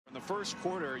first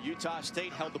quarter, Utah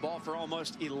State held the ball for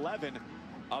almost 11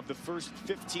 of the first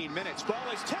 15 minutes. Ball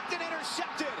is tipped and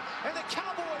intercepted, and the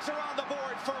Cowboys are on the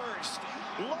board first.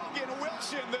 Logan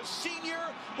Wilson, the senior,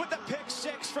 with the pick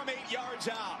six from 8 yards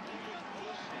out.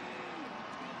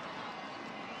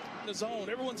 The zone,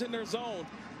 everyone's in their zone,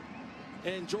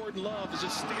 and Jordan Love is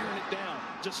just staring it down,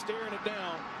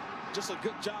 just a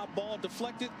good job. Ball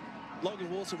deflected.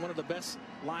 Logan Wilson, one of the best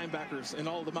linebackers in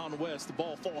all of the Mountain West. The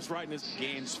ball falls right in his.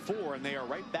 Gains 4, and they are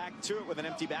right back to it with an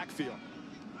empty backfield.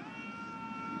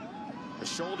 The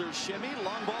shoulder shimmy,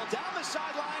 long ball down the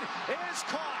sideline is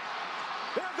caught.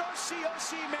 There goes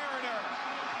COC Mariner,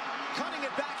 cutting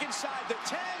it back inside the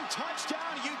 10.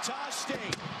 Touchdown Utah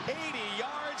State. 80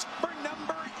 yards for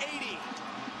number 80.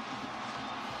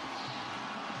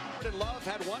 Love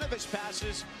had one of his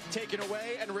passes taken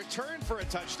away and returned for a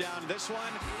touchdown. This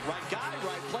one, right guy,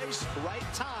 right place,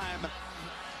 right time.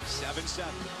 7-7.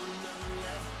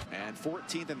 And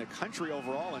 14th in the country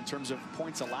overall in terms of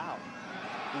points allowed.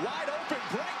 Wide open,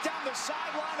 break down the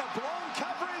sideline. A blown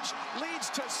coverage leads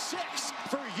to 6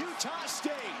 for Utah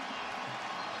State.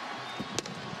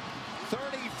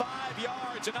 35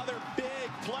 yards, another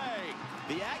big play.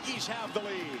 The Aggies have the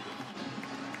lead.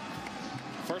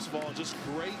 First of all, just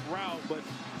great route, but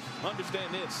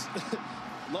understand this.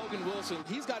 Logan Wilson,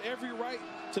 he's got every right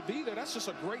to be there. That's just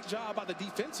a great job by the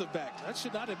defensive back. That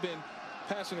should not have been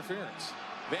pass interference.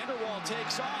 Vanderwall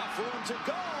takes off, room to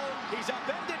go. He's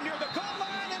upended near the goal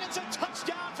line, and it's a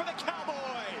touchdown for the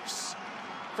Cowboys.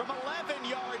 From 11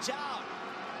 yards out.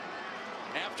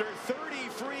 After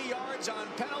 33 yards on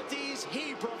penalties,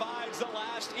 he provides the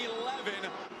last 11.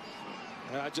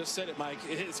 I just said it, Mike.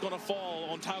 It's going to fall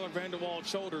on Tyler Vanderwall's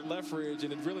shoulder, left ridge,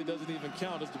 and it really doesn't even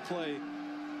count as the play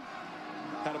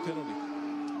had a penalty.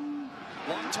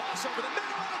 Long toss over the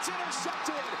middle, and it's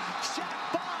intercepted.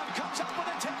 Shaq Bond comes up with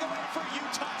a takeaway for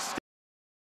Utah State.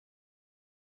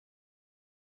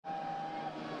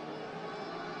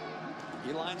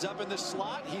 He lines up in the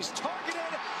slot. He's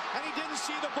targeted, and he didn't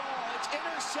see the ball. It's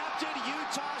intercepted.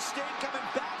 Utah State coming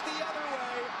back the other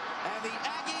way, and the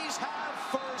Aggies have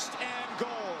first and goal.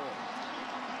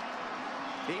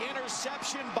 The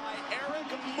interception by Eric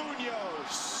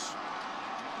Munoz.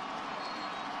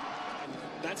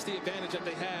 That's the advantage that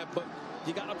they have, but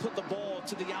you got to put the ball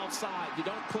to the outside. You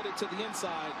don't put it to the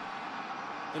inside.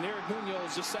 And Eric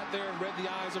Munoz just sat there and read the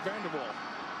eyes of Vanderwall.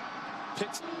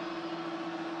 Picks.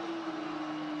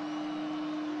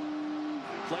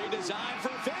 Play design for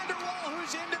Vanderwall,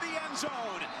 who's into the end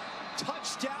zone.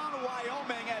 Touchdown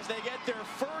Wyoming as they get their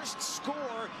first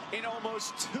score in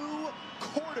almost 2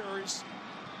 quarters.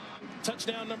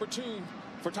 Touchdown number 2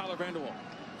 for Tyler Vanderwall.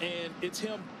 And it's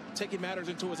him taking matters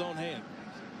into his own hand.